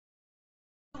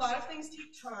lot of things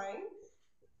take time.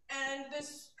 And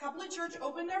this couple at church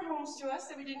opened their homes to us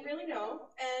that we didn't really know.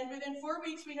 And within 4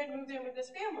 weeks, we had moved in with this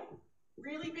family.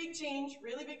 Really big change,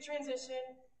 really big transition.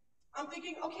 I'm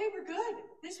thinking, okay, we're good.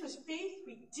 This was faith.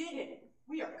 We did it.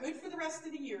 We are good for the rest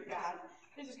of the year, God.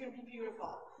 This is going to be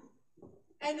beautiful.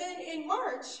 And then in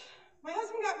March, my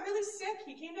husband got really sick.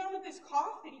 He came down with this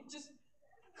cough that he just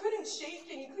couldn't shake,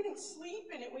 and he couldn't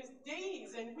sleep, and it was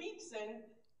days and weeks, and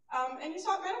he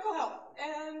sought medical help.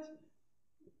 And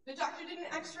the doctor did an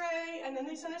x-ray, and then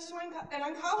they sent us to an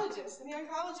oncologist. And the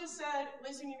oncologist said,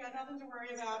 listen, you've got nothing to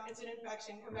worry about. It's an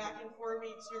infection. Come back in 4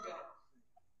 weeks. You're good.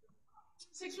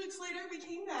 6 weeks later, we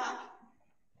came back,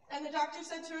 and the doctor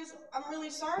said to us, I'm really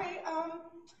sorry.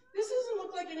 This doesn't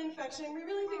look like an infection. We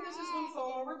really think this is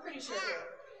lymphoma. We're pretty sure here.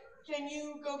 Can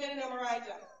you go get an MRI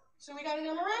done? So we got an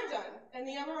MRI done, and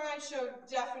the MRI showed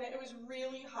it was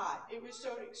really hot. It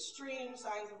showed extreme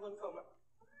signs of lymphoma.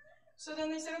 So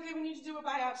then they said, okay, we need to do a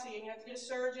biopsy, and you have to get a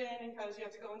surgeon, and because you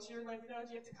have to go into your lymph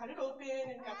nodes, you have to cut it open,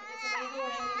 and you have to get somebody to go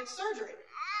in, and it's surgery.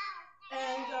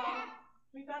 And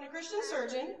we found a Christian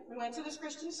surgeon. We went to this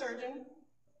Christian surgeon,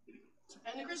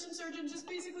 and the Christian surgeon just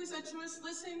basically said to us,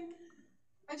 listen,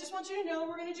 I just want you to know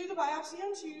we're going to do the biopsy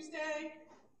on Tuesday,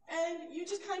 and you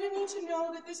just kind of need to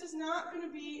know that this is not going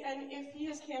to be an if he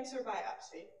has cancer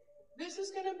biopsy. This is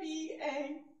going to be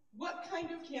a what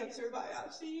kind of cancer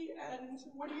biopsy, and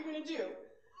what are you going to do?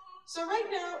 So right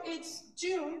now, it's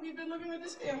June. We've been living with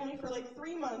this family for like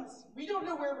 3 months. We don't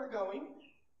know where we're going.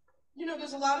 You know,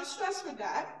 there's a lot of stress with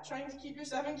that, trying to keep your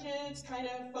 7 kids kind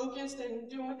of focused and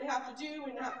doing what they have to do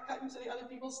and not cut into the other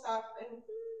people's stuff.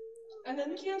 And then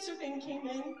the cancer thing came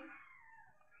in.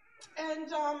 And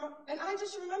I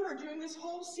just remember during this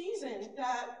whole season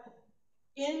that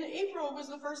in April was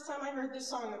the first time I heard this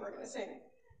song that we're going to sing.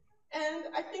 And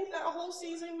I think that whole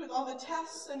season with all the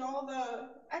tests and all the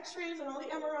x-rays and all the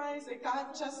MRIs, that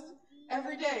God just,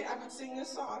 every day I would sing this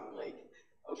song, like,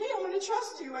 okay, I'm going to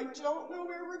trust you. I don't know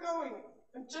where we're going.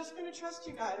 I'm just going to trust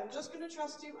you, God. I'm just going to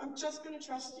trust you. I'm just going to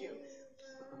trust you.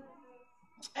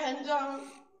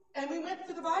 And we went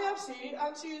for the biopsy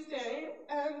on Tuesday,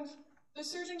 and the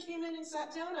surgeon came in and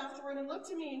sat down afterward and looked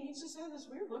at me, and he just had this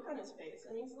weird look on his face,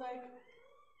 and he's like,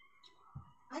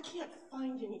 I can't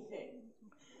find anything.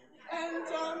 And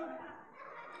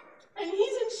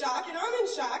he's in shock, and I'm in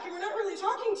shock, and we're not really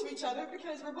talking to each other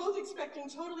because we're both expecting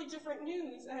totally different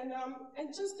news. And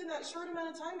just in that short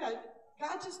amount of time,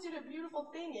 God just did a beautiful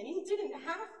thing, and he didn't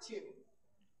have to.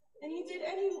 And he did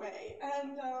anyway.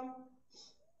 And,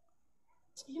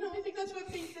 you know, I think that's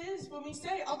what faith is when we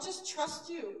say, I'll just trust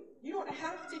you. You don't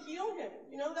have to heal him.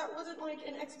 You know, that wasn't like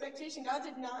an expectation. God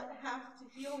did not have to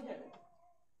heal him.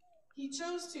 He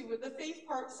chose to. But the faith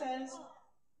part says,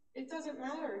 it doesn't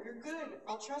matter. You're good.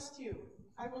 I'll trust you.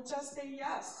 I will just say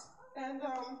yes. And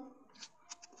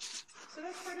so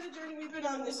that's part of the journey we've been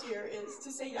on this year, is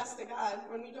to say yes to God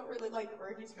when we don't really like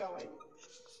where he's going.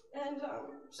 And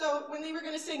so when they were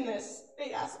going to sing this,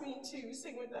 they asked me to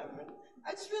sing with them. And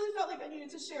I just really felt like I needed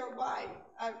to share why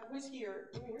I was here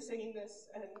when we were singing this.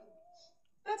 And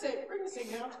that's it. We're going to sing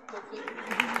now, hopefully.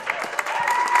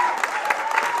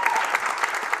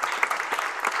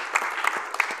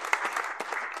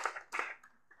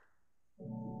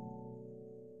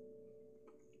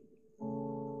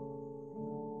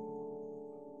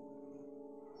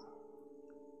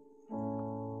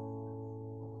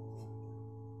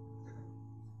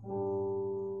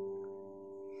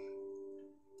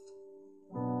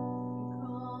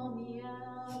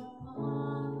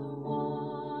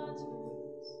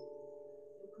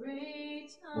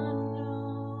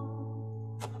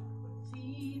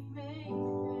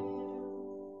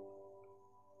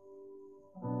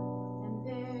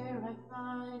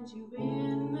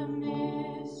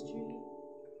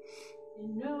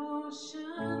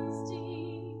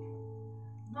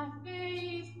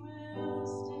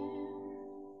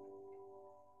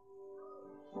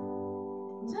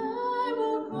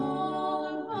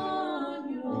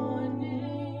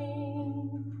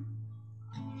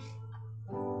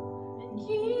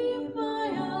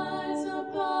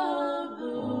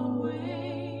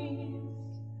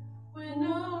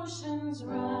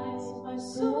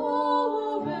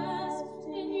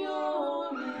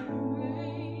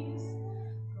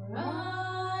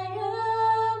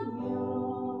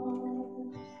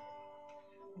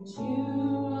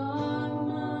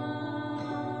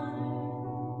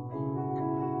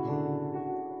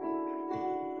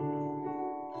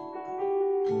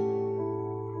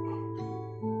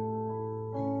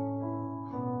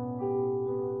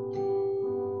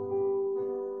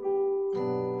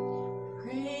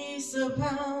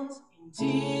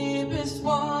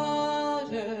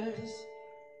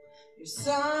 Your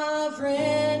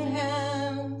sovereign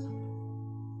hand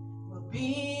will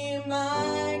be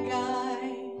my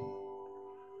guide.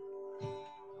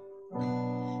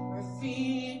 Where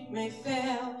feet may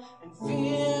fail and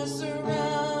fear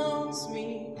surrounds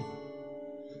me,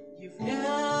 you've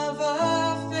never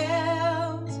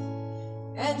failed,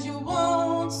 and you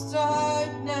won't start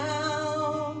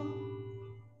now.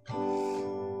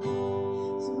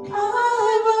 So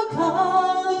I will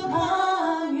call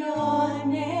upon your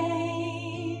name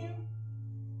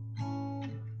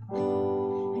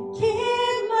and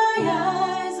keep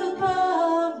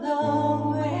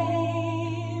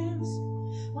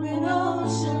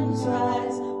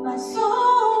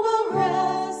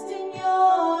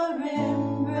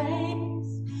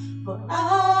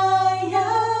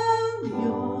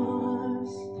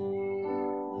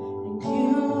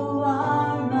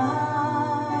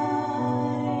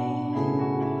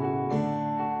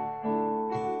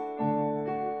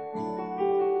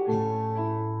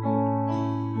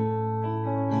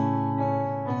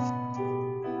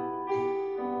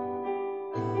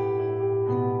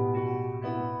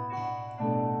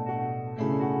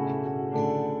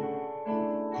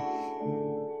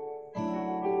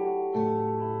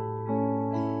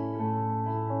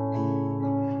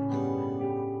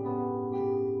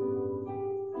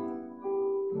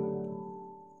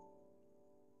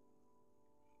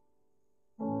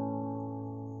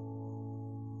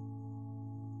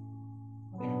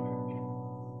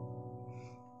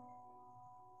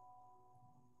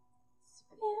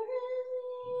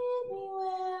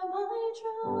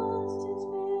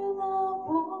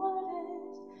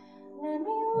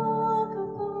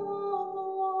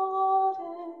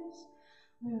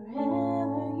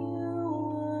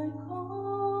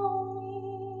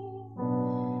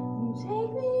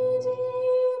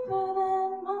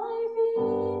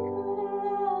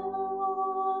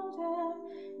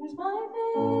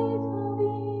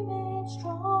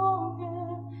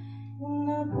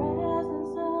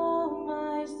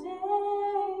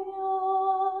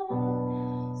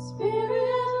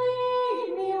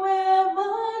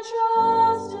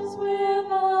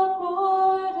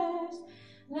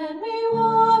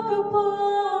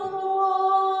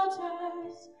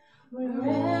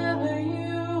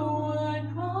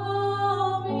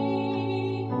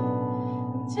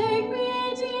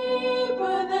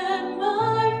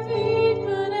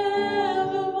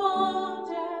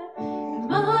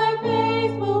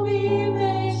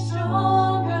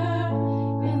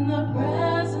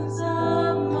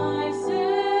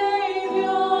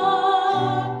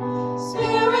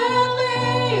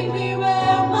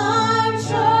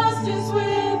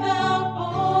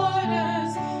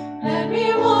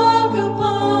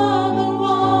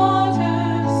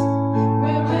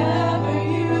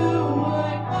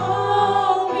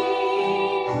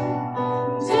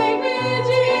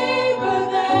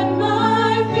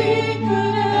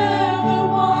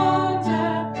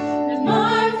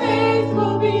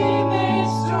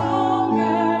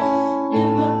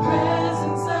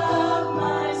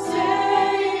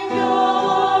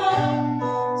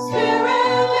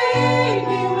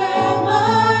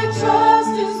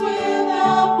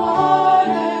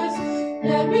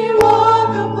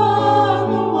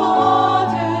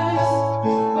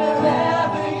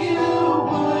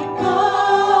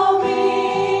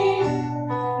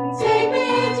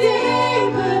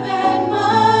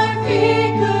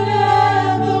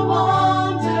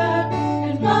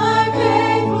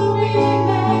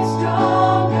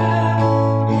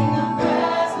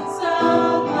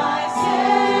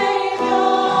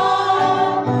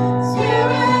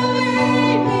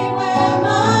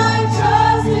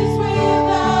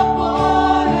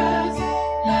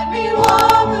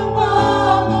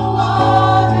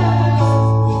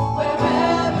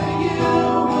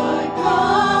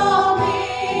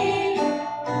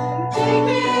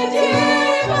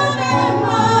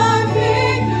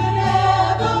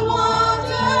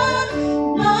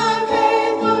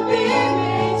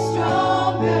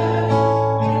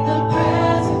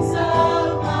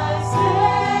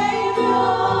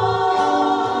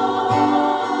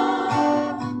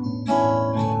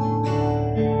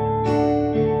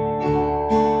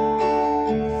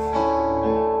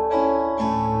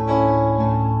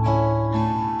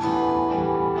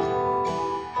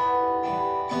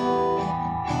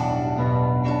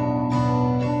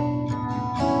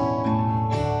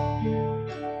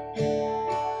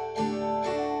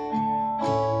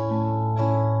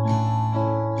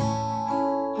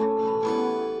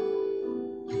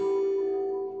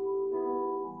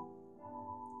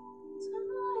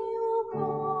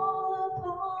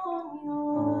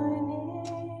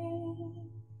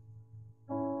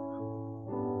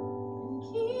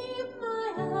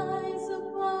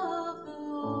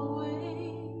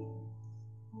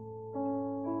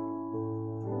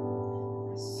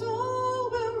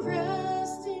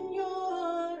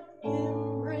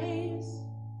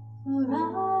for I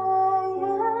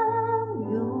am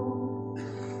yours,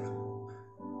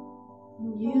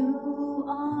 and you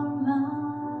are mine.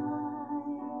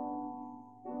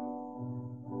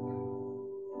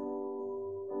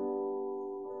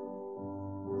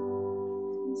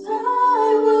 And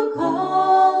I will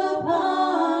call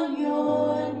upon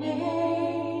your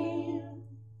name,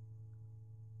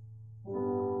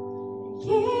 and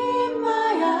keep my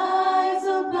eyes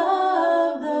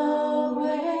above the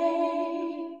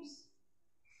waves.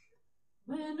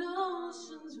 When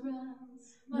oceans rise,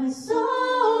 my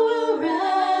soul will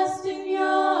rest in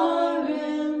your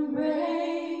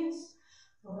embrace,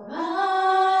 for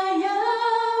I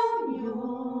am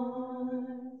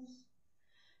yours,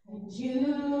 and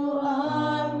you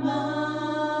are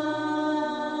mine.